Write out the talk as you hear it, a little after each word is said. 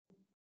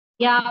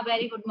Yeah,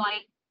 very good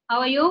morning. How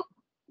are you?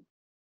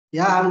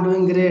 Yeah, I'm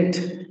doing great.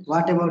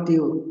 What about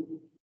you?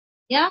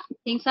 Yeah,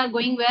 things are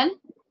going well.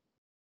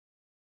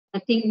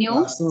 Nothing Wow,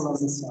 new. so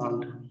lovely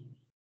sound.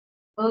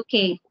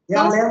 Okay.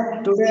 Yeah, So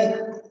ma'am, today,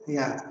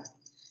 yeah.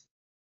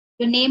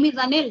 your name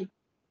is Anil.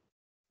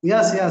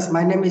 Yes,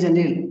 my name is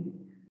Anil.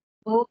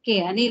 Okay,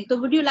 Anil. So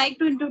would you like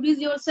to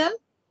introduce yourself?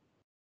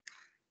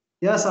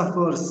 Yes, of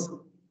course.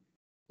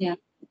 Yeah.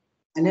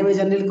 My name is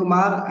Anil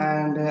Kumar,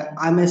 and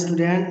I'm a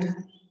student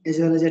as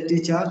well as a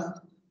teacher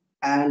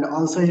and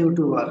also a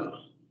YouTuber.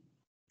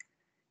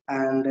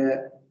 And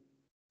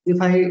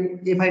if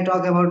I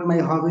talk about my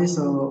hobby,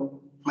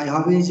 so my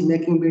hobby is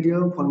making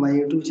video for my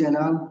YouTube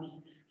channel.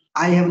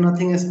 I have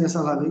nothing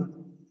special hobby,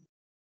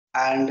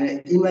 and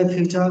in my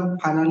future,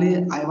 finally,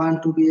 I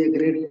want to be a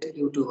great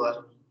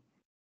YouTuber.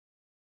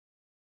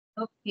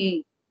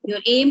 Okay. Your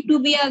aim to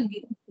be a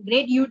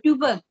great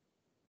YouTuber.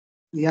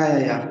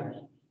 Yeah.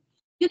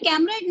 Your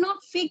camera is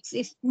not fixed.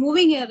 It's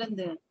moving here and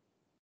there.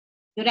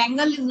 Your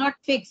angle is not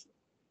fixed.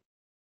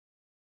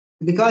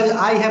 Because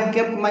I have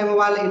kept my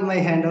mobile in my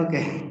hand.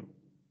 Okay.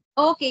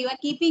 Okay, you are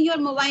keeping your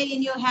mobile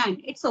in your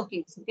hand. It's okay.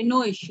 It's okay.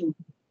 No issue.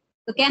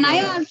 So can I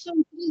Yeah. also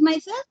introduce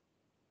myself?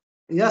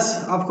 Yes,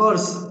 of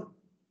course.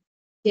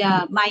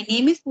 Yeah, my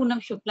name is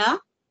Poonam Shukla.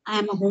 I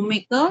am a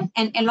homemaker,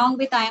 and along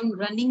with I am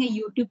running a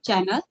YouTube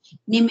channel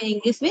named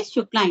English with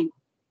Shukla.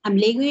 I'm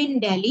living in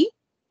Delhi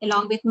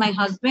along with my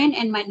husband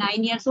and my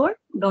 9 years old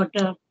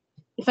daughter.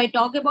 If I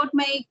talk about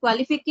my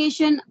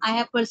qualification, I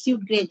have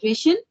pursued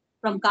graduation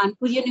from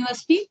Kanpur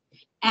University,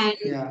 and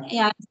Yeah.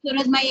 yeah, as far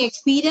as my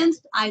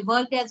experience, I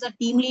worked as a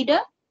team leader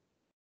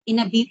in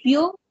a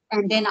BPO,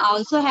 and then I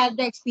also had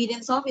the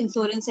experience of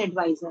insurance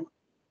advisor.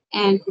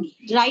 And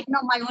right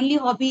now, my only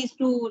hobby is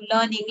to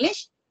learn English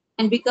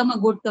and become a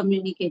good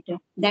communicator.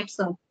 That's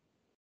all.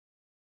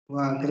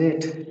 Wow,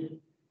 great.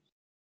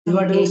 You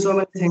are doing Okay. so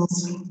many things.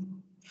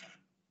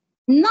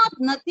 Not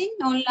nothing.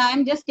 Only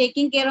I'm just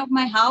taking care of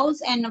my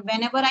house, and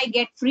whenever I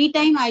get free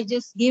time, I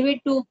just give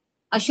it to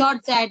a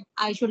short that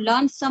I should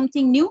learn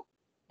something new.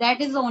 That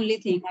is the only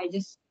thing I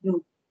just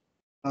do.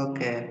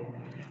 Okay.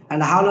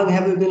 And how long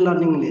have you been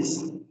learning English?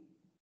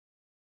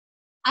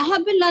 I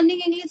have been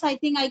learning English. I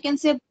think I can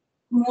say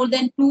more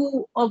than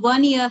 2 or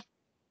 1 year.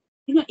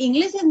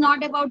 English is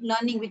not about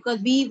learning because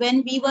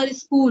when we were in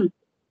school,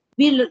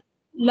 we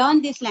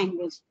learn this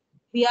language.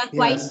 We are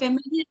quite Yes.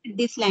 familiar with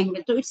this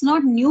language. So it's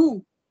not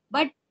new.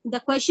 But the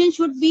question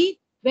should be,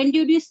 when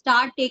did you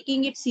start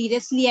taking it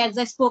seriously as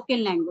a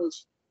spoken language?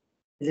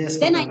 Yes,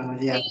 Then I spoken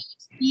language.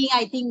 Yeah.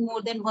 I think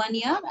more than 1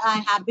 year, I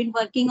have been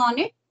working on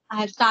it.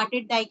 I have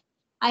started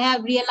I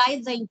have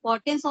realized the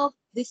importance of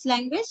this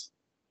language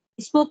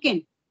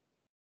spoken.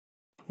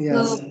 So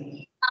Yes.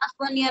 last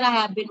 1 year I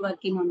have been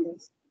working on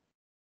this.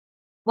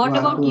 What Wow,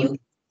 about you? cool.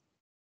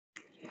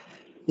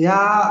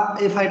 Yeah,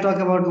 if I talk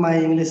about my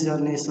English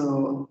journey,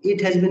 so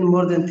it has been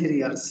more than 3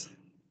 years.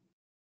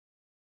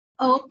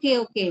 Okay,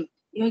 okay.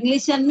 You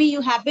English tell me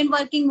you have been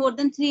working more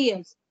than 3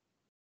 years.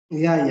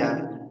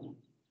 Yeah.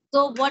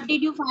 So what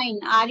did you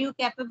find? Are you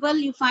capable?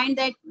 You find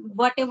that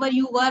whatever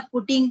you were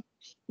putting,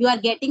 you are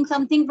getting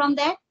something from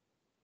that?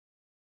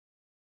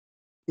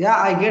 Yeah,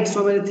 I get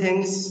so many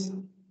things,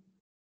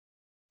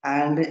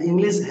 and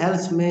English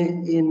helps me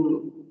in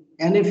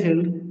any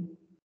field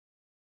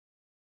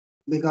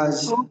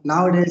because Oh,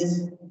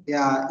 nowadays,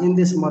 yeah, in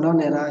this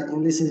modern era,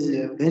 English is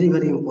very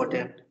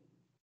important.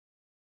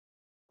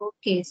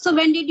 okay. So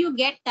when did you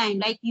get time?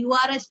 Like you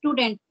are a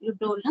student, you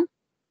told, no?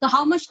 So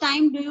how much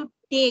time do you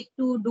take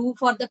to do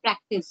for the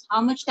practice?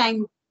 How much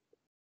time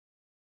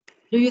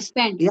do you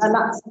spend?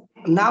 Yeah,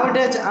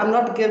 nowadays I'm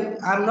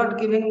not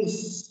giving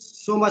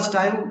so much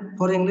time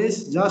for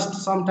English.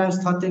 Just sometimes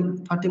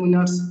 30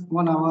 minutes,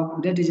 1 hour.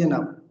 That is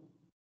enough.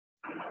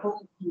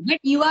 Okay. But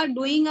you are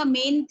doing a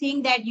main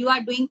thing that you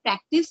are doing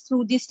practice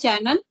through this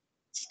channel,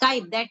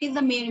 Skype. That is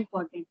the main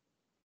important.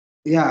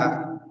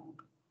 Yeah,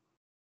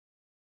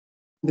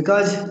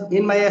 because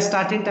in my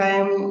starting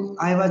time,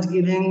 I was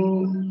giving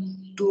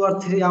 2 or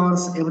 3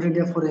 hours every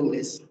day for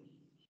English.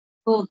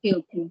 Okay,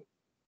 okay.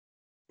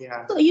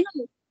 Yeah, So,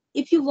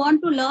 if you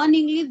want to learn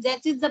English,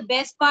 that is the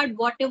best part.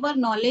 Whatever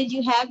knowledge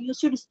you have, you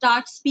should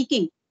start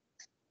speaking.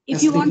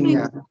 If you want speaking.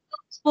 to Yeah, improve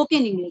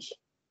spoken English.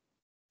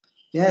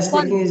 yeah,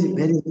 For speaking is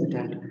very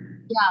important.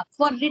 yeah,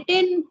 for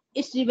written,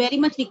 it's very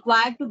much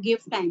required to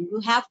give time.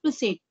 You have to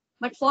sit.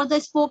 But for the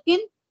spoken,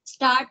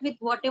 start with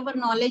whatever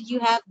knowledge you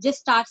have, just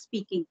start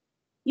speaking.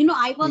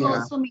 I was Yeah,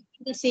 also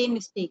making the same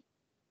mistake.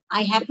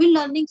 I have been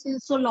learning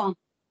since so long,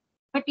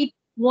 but it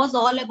was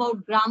all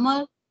about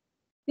grammar,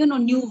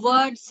 new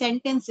words,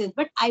 sentences,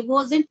 but I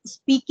wasn't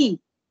speaking.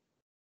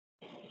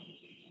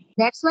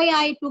 That's why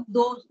I took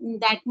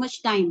that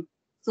much time.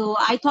 So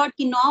I thought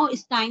now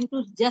it's time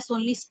to just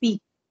only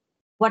speak.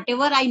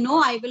 Whatever I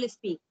know, I will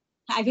speak.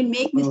 I will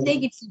make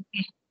mistake. oh, It's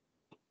okay.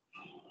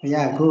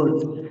 yeah, good.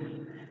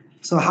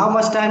 So how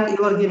much time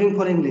you are giving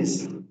for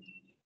English?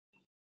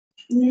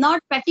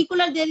 not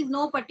particular. There is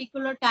no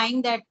particular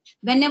time that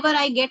whenever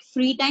I get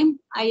free time,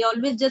 I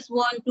always just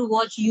want to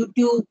watch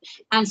YouTube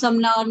and some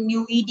learn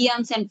new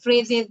idioms and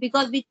phrases,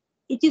 because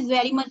it is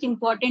very much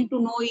important to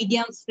know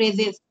idioms,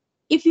 phrases.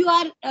 If you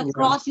are Yeah,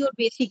 across your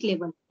basic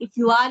level, if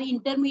you are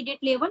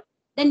intermediate level,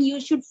 then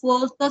you should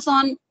focus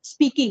on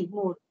speaking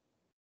more.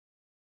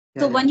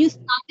 So yeah, when yeah. you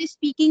start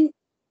speaking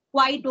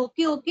quite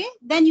okay,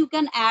 then you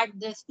can add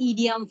this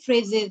idiom,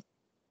 phrases.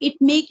 It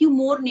make you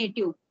more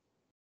native.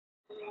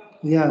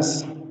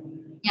 Yes.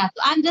 Yeah,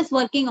 so I'm just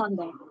working on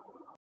that.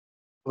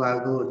 Wow,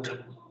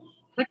 good.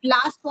 But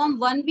last from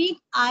 1 week,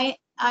 I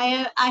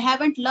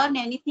haven't learned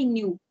anything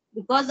new,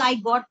 because I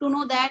got to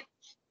know that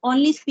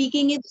only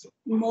speaking is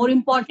more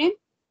important.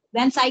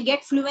 Once I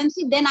get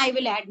fluency, then I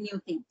will add new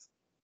things.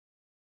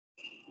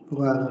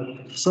 Wow.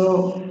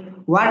 So,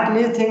 what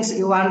new things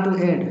you want to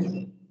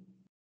add?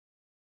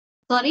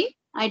 Sorry,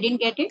 I didn't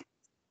get it.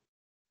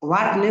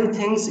 What new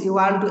things you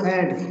want to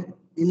add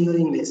in your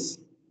English?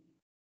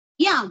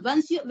 Yeah,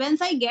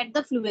 once I get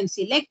the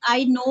fluency, like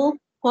I know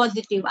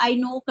positive, I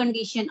know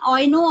condition, or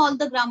I know all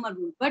the grammar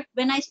rule. But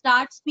when I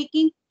start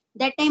speaking,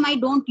 that time I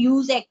don't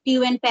use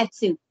active and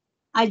passive.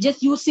 I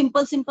just use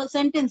simple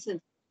sentences.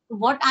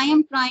 What I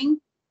am trying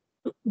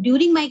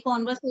during my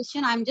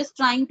conversation, I'm just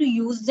trying to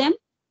use them.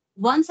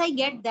 Once I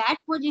get that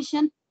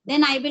position,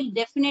 then I will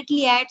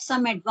definitely add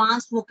some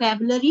advanced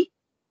vocabulary.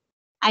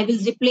 I will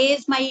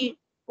replace my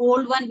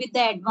old one with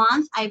the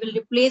advanced. I will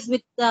replace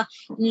with the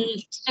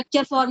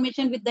structure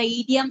formation with the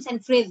idioms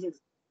and phrases.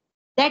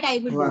 That I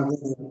will do. Wow.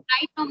 Good.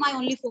 Right now, my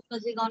only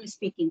focus is on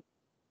speaking.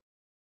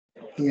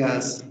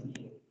 Yes.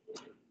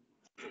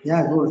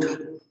 Yeah,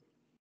 good.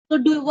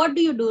 So, what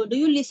do you do? Do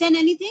you listen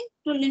anything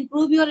to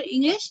improve your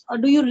English, or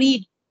do you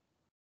read?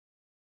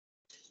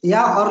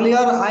 Yeah, earlier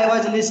I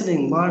was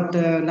listening, but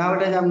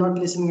nowadays I'm not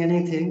listening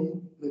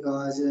anything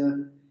because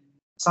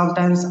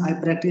sometimes I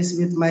practice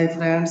with my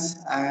friends,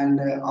 and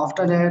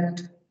after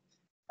that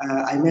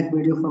I make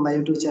video for my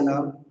YouTube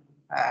channel.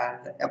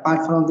 And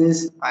apart from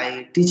this,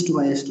 I teach to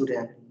my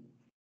student.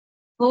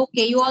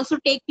 Okay, you also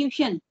take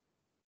tuition.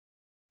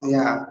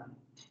 Yeah,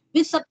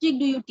 Which subject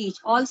do you teach?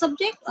 All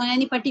subject or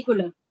any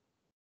particular?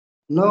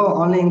 no,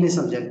 only English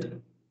subject.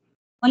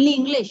 Only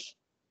English.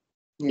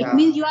 It Yeah,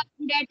 means you are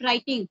good at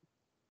writing.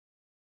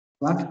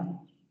 what?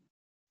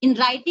 In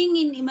writing,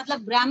 in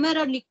matlab, grammar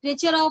or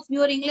literature of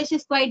your English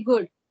is quite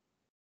good.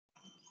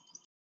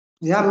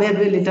 Yeah,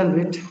 maybe a little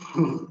bit.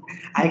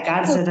 I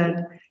can't say Okay.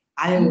 that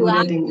I am You good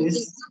are at English.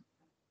 teaching.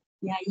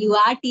 Yeah, you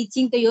are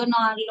teaching. So your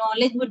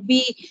knowledge would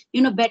be,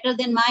 better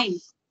than mine.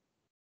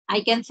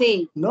 I can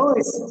say. No,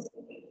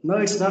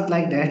 it's not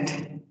like that.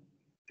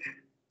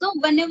 So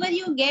whenever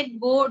you get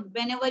bored,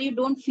 whenever you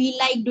don't feel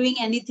like doing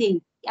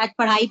anything, आज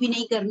पढ़ाई भी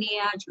नहीं करनी है,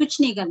 आज कुछ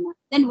नहीं करना,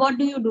 then what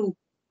do you do?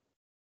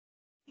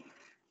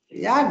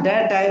 Yeah,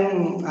 that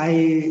time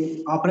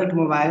I operate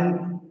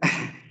mobile.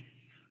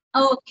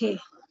 Okay.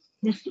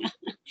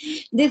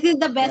 This is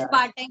the Yeah, best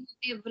part time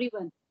of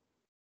everyone.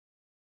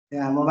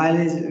 yeah, mobile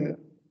is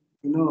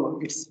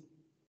it's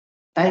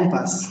time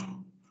pass.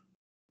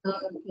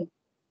 Okay.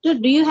 So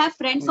do you have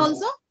friends Yeah,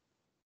 also?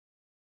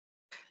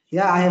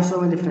 yeah, I have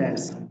so many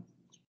friends.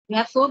 You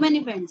have so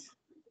many friends.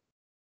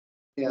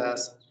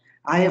 Yes,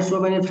 I have so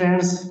many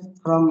friends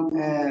from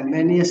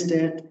many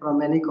state, from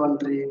many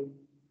country,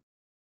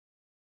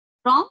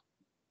 From?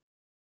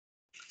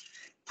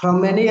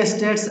 from many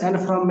states and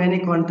from many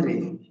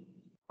country.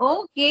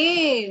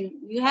 Okay.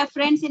 You have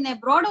friends in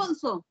abroad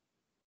also.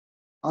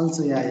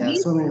 Also, yeah, yeah,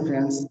 Means so many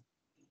friends.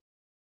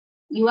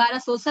 you are a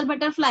social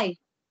butterfly.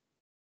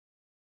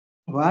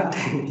 What?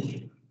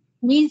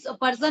 Means a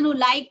person who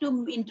like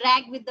to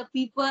interact with the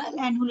people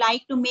and who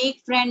like to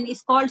make friend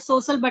is called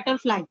social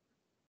butterfly.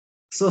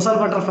 Social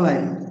butterfly.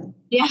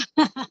 Yeah.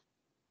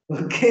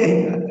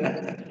 Okay.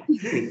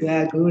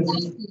 Yeah, good.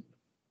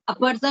 A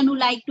person who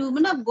like to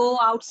go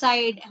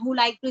outside, who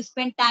like to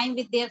spend time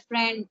with their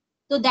friend,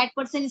 so that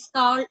person is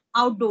called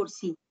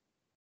outdoorsy.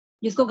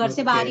 जिसको घर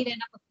से बाहर Okay. ही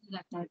रहना पसंद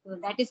लगता है,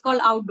 तो that is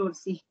called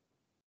outdoorsy.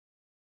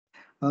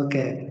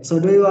 Okay. So,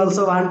 do you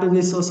also want to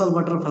be social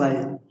butterfly?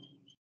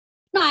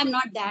 No, I'm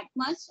not that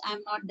much.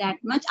 I'm not that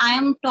much. I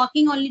am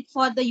talking only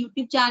for the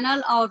YouTube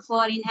channel or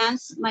for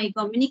enhance my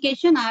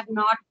communication. I am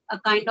not a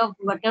kind of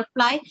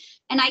butterfly,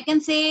 and I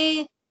can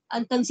say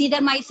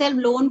consider myself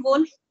lone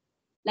wolf,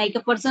 like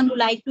a person who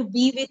like to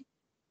be with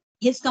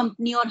his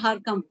company or her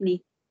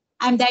company.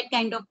 I'm that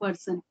kind of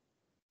person.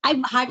 I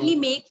hardly Oh,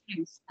 make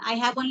friends. I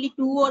have only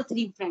 2 or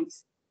 3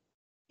 friends.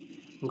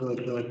 good,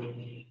 good.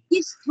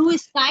 Yes, through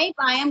Skype,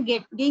 I am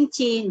getting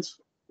change,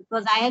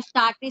 because I have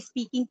started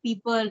speaking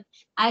people.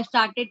 I have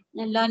started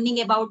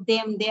learning about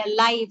them, their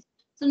life.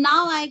 So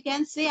now I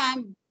can say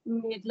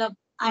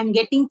I'm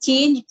getting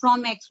change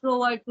from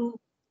extrovert to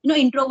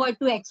introvert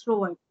to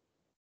extrovert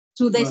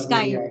through the Oh, good,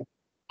 Skype.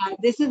 yeah. And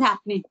this is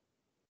happening.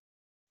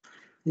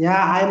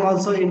 Yeah, I'm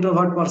also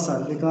introvert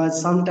person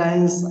because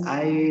sometimes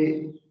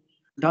I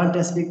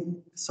don't speak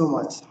so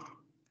much.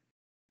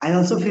 I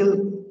also feel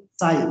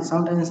shy.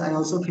 Sometimes I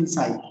also feel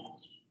shy.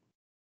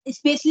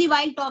 Especially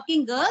while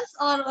talking girls,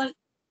 or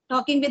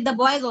talking with the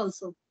boys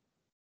also.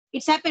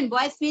 It's happened.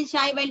 Boys feel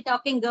shy while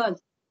talking girls.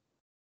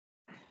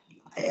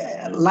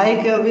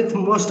 Like with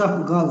most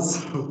of girls.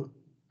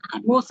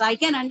 Most I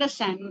can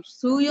understand.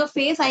 Through your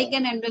face, I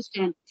can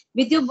understand.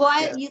 With your boy,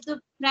 Yes. with the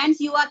friends,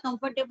 you are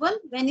comfortable.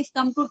 When it's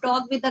come to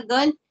talk with a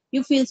girl,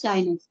 you feel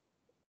shyness.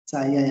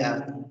 So, yeah.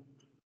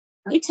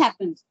 It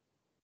happens.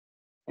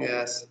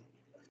 Yes.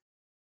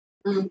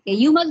 Okay.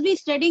 You must be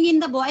studying in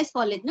the boys'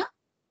 college, no?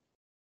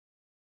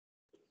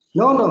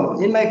 No.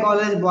 In my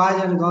college,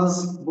 boys and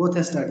girls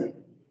both study.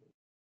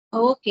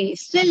 Okay.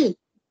 Still,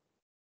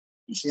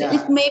 it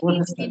Yeah, may be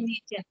both study. in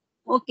nature.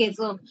 Okay.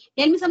 So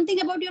tell me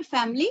something about your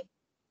family.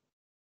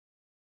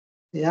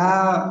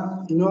 Yeah,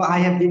 I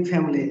have big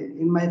family.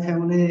 In my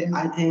family,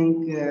 I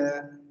think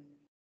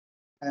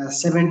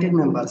 17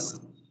 members.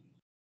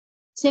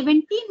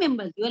 17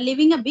 members. You are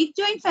living a big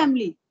joint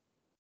family.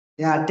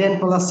 Yeah, 10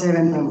 plus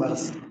 7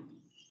 members.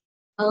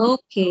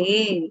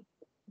 Okay.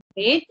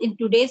 Great. In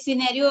today's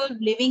scenario,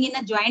 living in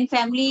a joint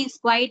family is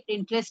quite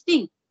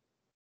interesting.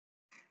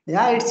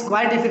 Yeah, it's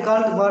quite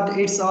difficult, but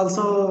it's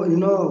also,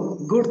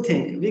 good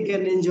thing. We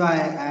can enjoy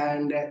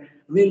and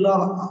we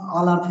love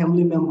all our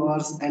family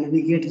members and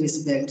we get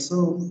respect. So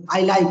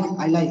I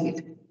like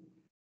it.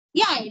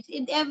 Yeah,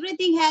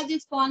 everything has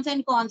its pros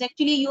and cons.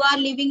 Actually, you are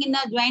living in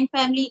a joint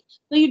family,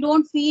 so you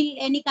don't feel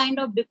any kind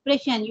of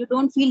depression. You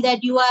don't feel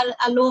that you are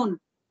alone.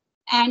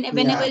 And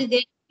whenever Yeah,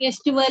 there's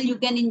festival, you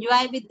can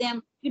enjoy with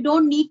them. You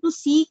don't need to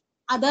seek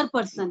other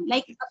person.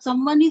 Like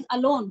someone is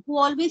alone, who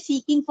always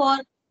seeking for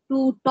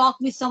to talk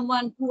with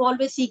someone, who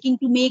always seeking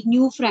to make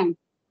new friends.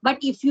 But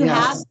if you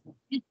have yes,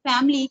 this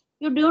family,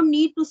 you don't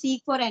need to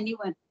seek for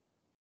anyone.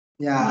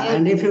 yeah. Yeah,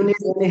 And if you need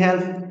any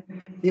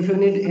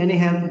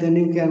help, then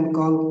you can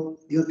call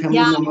your family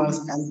yeah, members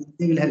and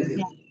they will help yeah.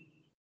 you.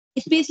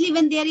 Especially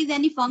when there is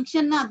any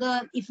function,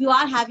 if you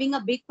are having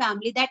a big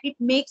family, that it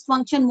makes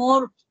function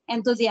more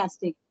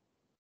enthusiastic.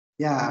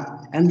 Yeah,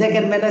 and they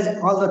can manage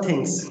all the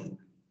things.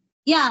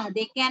 Yeah,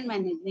 they can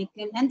manage. They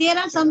can, and there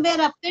are Yeah. somewhere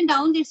ups and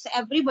downs. It's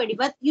everybody,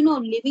 but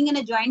living in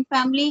a joint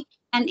family,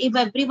 and if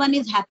everyone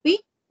is happy,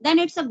 then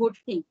it's a good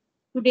thing.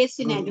 Today's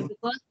scenario, Good.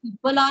 because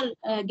people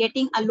are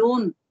getting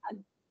alone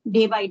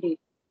day by day.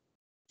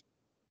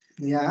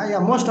 Yeah.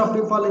 Most of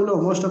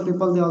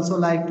people they also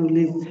like to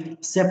live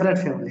separate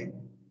family.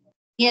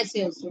 Yes.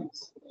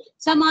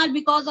 Some are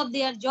because of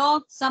their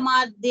job. Some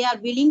are they are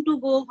willing to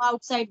go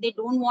outside. They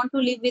don't want to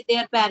live with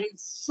their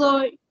parents.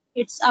 So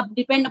it's up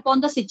depend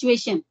upon the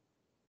situation.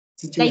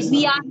 Like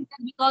we are Situation.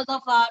 here because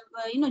of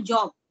our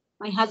job.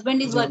 My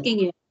husband is Job. working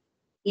here.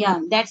 Yeah,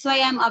 that's why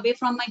I'm away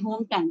from my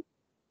hometown.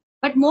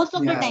 But most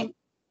of the Yeah. time,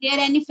 there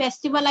any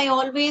festival, I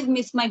always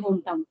miss my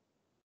hometown.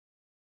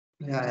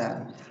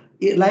 Yeah.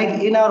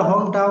 Like in our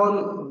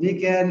hometown, we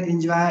can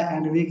enjoy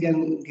and we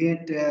can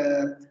get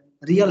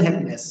real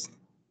happiness.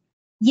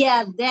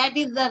 Yeah, that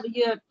is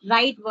the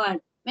right word.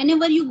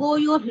 Whenever you go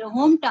your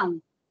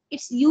hometown,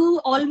 it's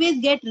you always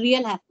get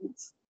real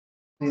happiness.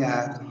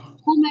 Yeah.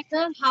 No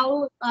matter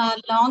how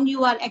long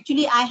you are.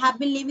 Actually, I have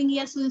been living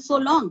here since so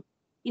long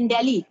in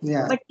Delhi,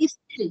 Yeah. but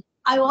still,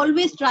 I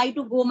always try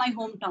to go my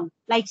hometown.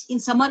 Like in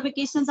summer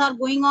vacations are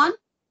going on,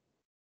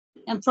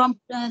 and from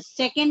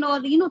second or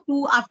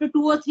two after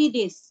 2 or 3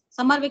 days,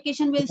 summer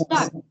vacation will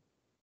start. Yes.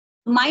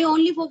 My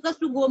only focus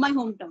to go my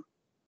hometown.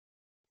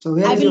 So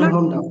where I is will your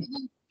not.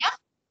 hometown? Yeah,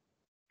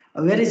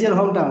 Where is your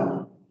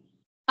hometown?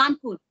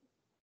 Kanpur.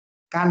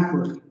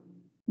 Kanpur.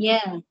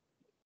 Yeah,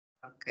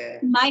 Okay.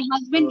 my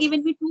husband So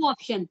given me two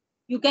options.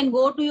 You can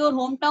go to your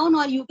hometown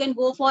or you can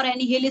go for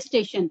any hill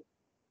station.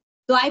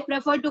 So I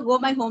prefer to go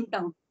my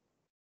hometown.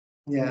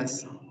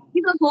 yes.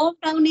 Because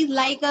hometown is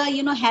like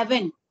a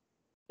heaven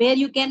where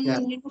you can Yeah.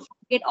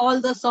 forget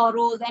all the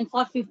sorrows, and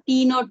for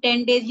 15 or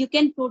 10 days you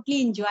can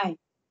totally enjoy.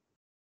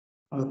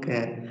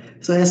 Okay.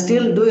 So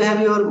still, do you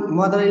have your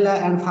mother-in-law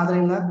and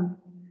father-in-law?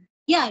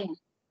 Yeah.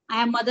 I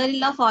have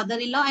mother-in-law,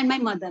 father-in-law, and my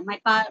mother. My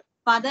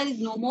father is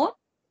no more,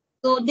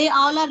 so they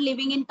all are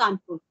living in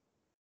Kanpur.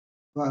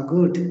 Wow,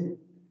 good.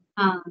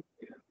 Uh,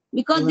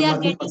 because You are they are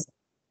lucky getting, person.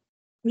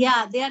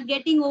 yeah, they are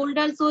getting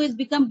older, so it's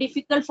become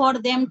difficult for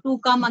them to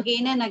come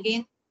again and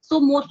again. So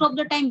most of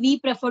the time we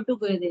prefer to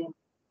go there.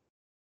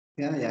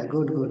 Yeah.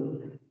 Good.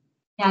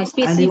 Yeah, And you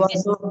especially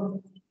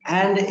also,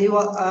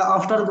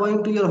 after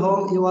going to your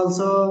home, you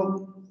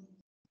also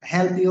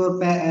help your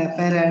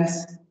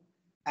parents,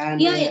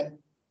 and yeah.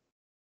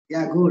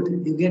 yeah,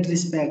 good. You get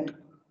respect.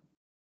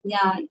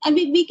 Yeah, and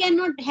we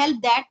cannot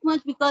help that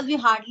much because we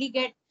hardly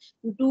get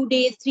 2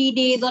 days, 3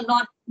 days, or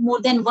not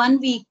more than 1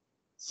 week.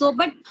 So,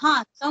 but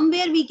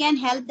somewhere we can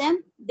help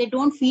them. They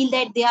don't feel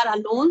that they are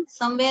alone.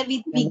 Somewhere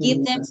we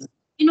give them, Yes,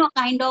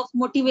 kind of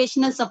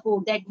motivational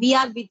support that we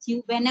are with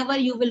you. Whenever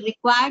you will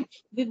require,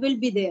 we will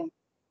be there.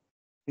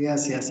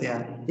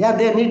 yeah.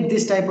 They need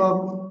this type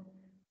of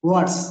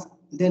words.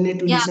 They need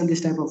to Yeah, listen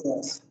this type of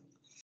words.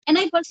 and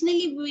I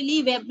personally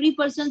believe every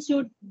person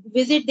should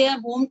visit their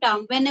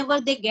hometown whenever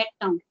they get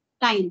time.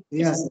 It's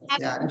Yes,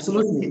 yeah, happened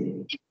because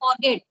absolutely.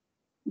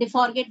 they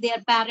forget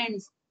their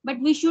parents, but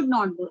we should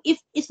not do. If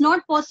it's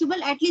not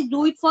possible, at least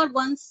do it for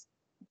once,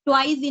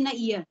 twice in a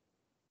year.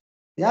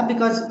 Yeah,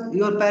 because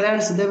your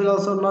parents, they will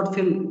also not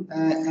feel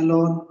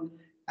alone,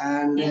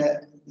 and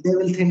Yes, they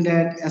will think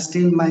that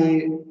still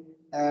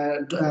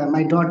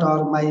my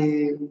daughter,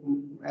 my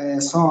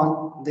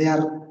son, they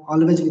are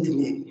always with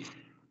me.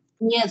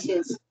 yes,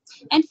 yes.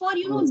 And for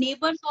Yes.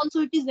 neighbors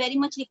also, it is very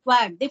much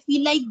required. They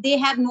feel like they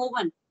have no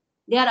one,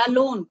 they are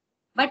alone.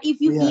 But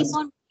if you keep Yes.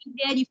 on being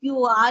there, if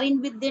you are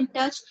in with them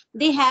touch,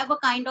 they have a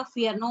kind of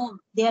fear. No,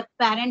 their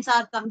parents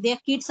are their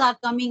kids are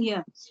coming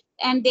here,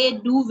 and they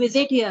do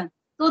visit here,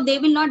 so they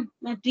will not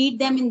treat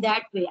them in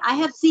that way. I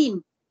have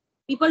seen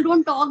people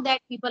don't talk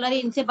that people are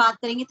इनसे बात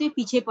करेंगे तो ये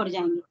पीछे पड़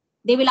जाएंगे.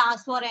 They will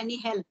ask for any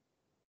help.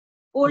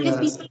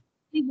 Oldest Yes. people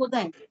भी होता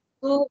है.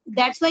 So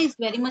that's why it's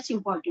very much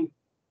important.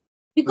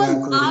 Because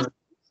Yeah, our good.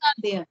 roots are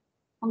there.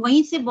 हम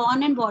वहीं से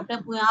born and brought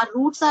up हुए हैं. Our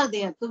roots are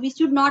there. So we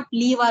should not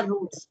leave our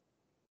roots.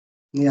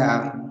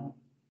 Yeah.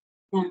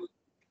 Yeah.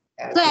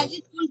 Yeah, So as good.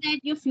 you told that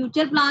your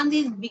future plans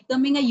is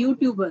becoming a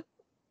YouTuber.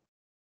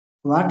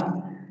 What?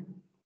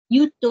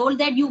 You told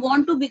that you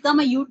want to become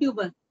a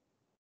YouTuber.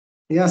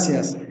 Yes,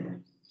 yes.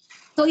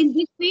 So in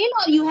this field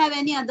or you have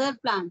any other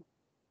plan?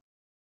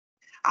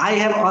 I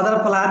have other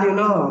plan,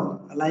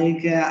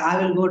 like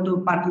I will go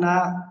to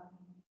Patna.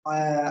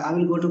 I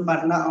will go to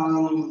Patna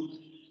on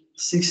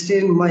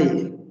 16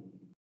 May.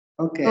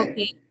 Okay.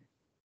 Okay.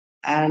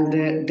 And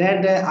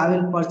that day I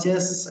will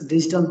purchase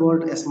digital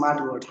board, a smart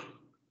board.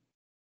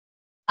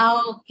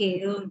 Ah,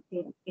 okay.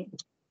 Okay. Okay.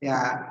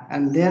 Yeah.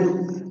 And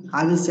then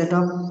I will set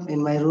up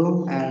in my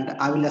room and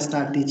I will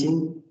start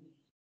teaching.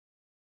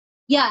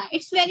 Yeah,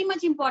 it's very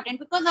much important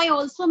because I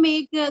also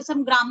make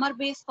some grammar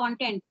based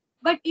content,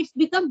 but it's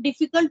become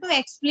difficult to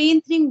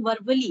explain things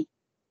verbally.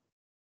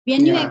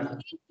 When you Yeah.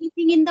 explain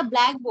anything in the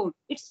blackboard,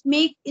 it's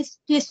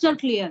crystal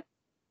clear.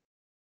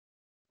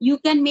 You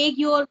can make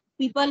your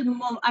people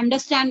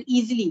understand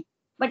easily.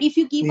 But if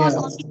you keep us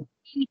Yes.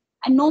 only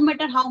and no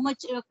matter how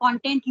much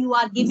content you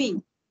are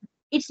giving,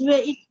 it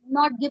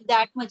not give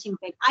that much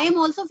impact. I am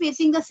also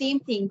facing the same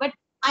thing, but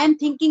I am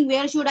thinking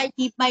where should I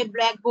keep my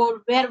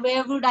blackboard?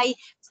 Where would I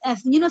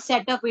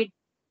set up it?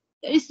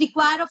 It's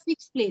require a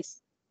fixed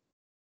place,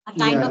 a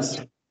kind of.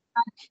 Yes.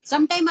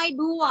 Sometime I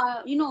do,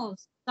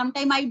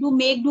 sometime I do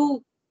make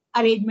do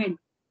arrangement.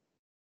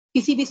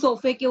 किसी भी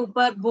सोफे के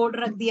ऊपर board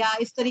रख दिया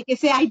इस तरीके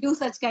से I do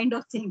such kind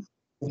of things.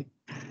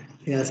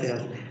 Yes,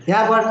 yes.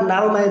 Yeah, but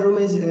now my room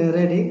is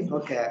ready.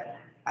 Okay.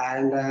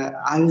 And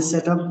I will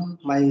set up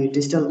my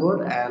digital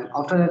board, and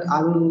after that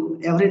I will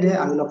every day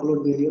I will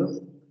upload video.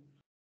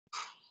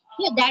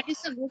 Yeah, that is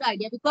a good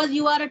idea because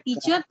you are a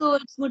teacher, so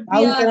it would Now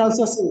be you a can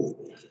also see.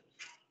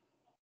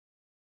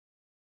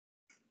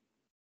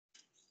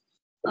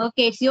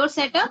 okay. It's your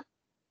setup.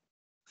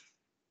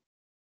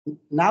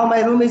 Now my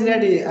room is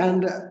ready,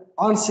 and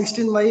on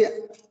 16 May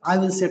I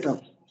will set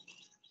up.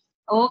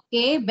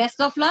 Okay,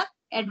 best of luck.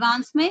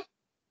 Advance में.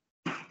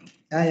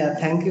 Yeah, yeah.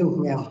 Thank you,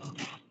 ma'am.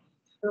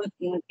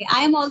 Okay, okay.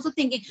 I am also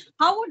thinking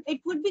how would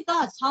it would be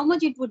cost? How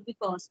much it would be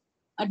cost?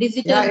 A Yeah,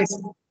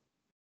 digital.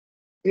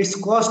 its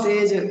cost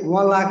is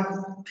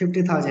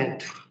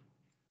 1,50,000.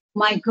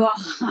 My God,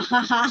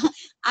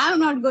 I'm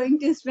not going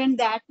to spend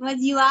that much.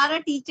 You are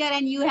a teacher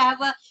and you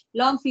have a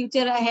long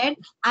future ahead.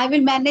 I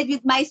will manage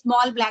with my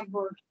small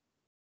blackboard.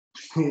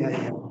 Yeah,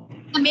 yeah.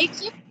 A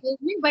makeshift,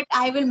 maybe, but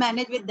I will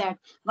manage with that.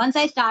 Once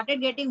I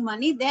started getting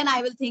money, then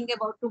I will think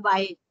about to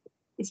buy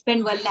it.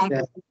 Spend 1 lakh.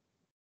 Yeah.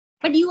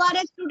 But you are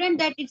a student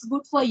that it's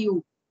good for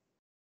you.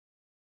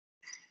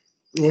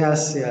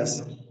 Yes,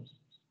 yes.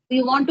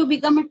 You want to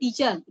become a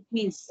teacher, it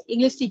means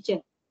English teacher.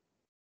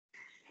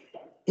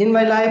 In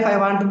my life, I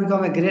want to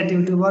become a great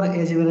YouTuber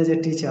as well as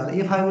a teacher.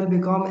 If I will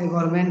become a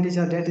government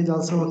teacher, that is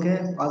also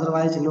okay.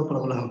 Otherwise, no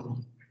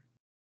problem.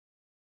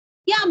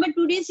 Yeah, but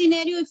today's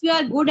scenario, if you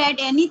are good at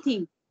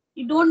anything,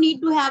 you don't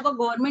need to have a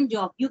government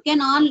job. You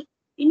can earn,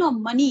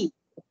 money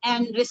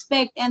and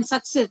respect and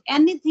success.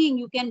 Anything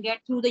you can get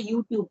through the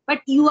YouTube. But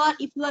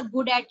if you are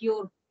good at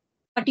your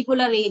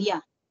particular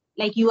area,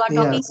 like you are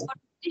talking Yes, about,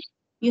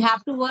 you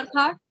have to work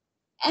hard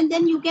and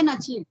then you can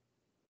achieve.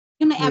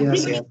 yes,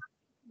 Everybody yes.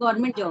 wants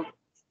government job.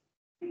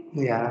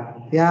 Yeah,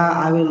 yeah.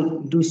 I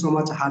will do so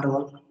much hard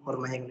work for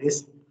my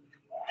English.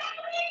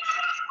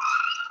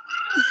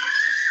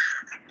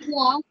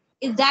 Yeah,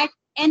 is that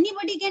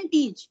anybody can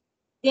teach.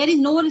 There is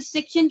no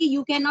restriction that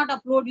you cannot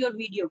upload your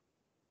video.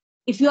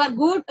 If you are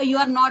good or you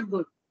are not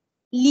good,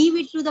 leave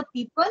it to the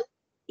people.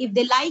 If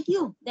they like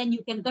you, then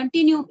you can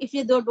continue. If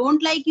they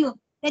don't like you,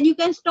 then you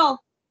can stop.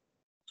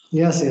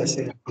 Yes, yes,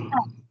 yes.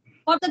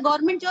 For the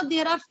government job,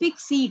 there are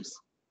fixed seats.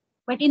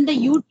 But in the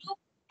YouTube,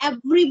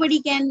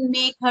 everybody can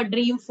make her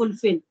dream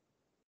fulfill.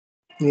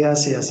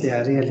 Yes, yes,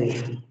 yeah.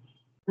 Really.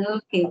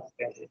 Okay.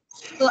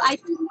 So I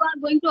think you are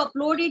going to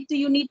upload it. So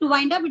you need to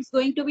wind up. It's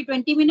going to be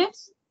 20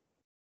 minutes.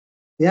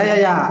 Yeah, yeah,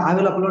 yeah. I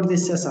will upload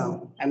this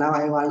session, and now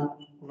I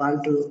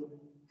want to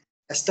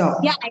Yeah,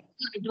 stop.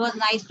 it was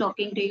nice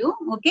talking to you.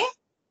 Okay.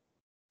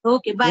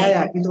 Okay, Yeah, bye.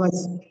 yeah.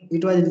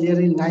 It was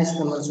really nice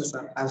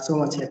conversation. I'm so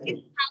much Let's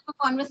happy. have a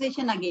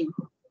conversation again.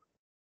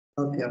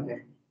 Okay,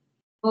 okay.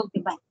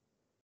 Okay, bye.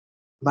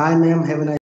 Bye, ma'am. Have a nice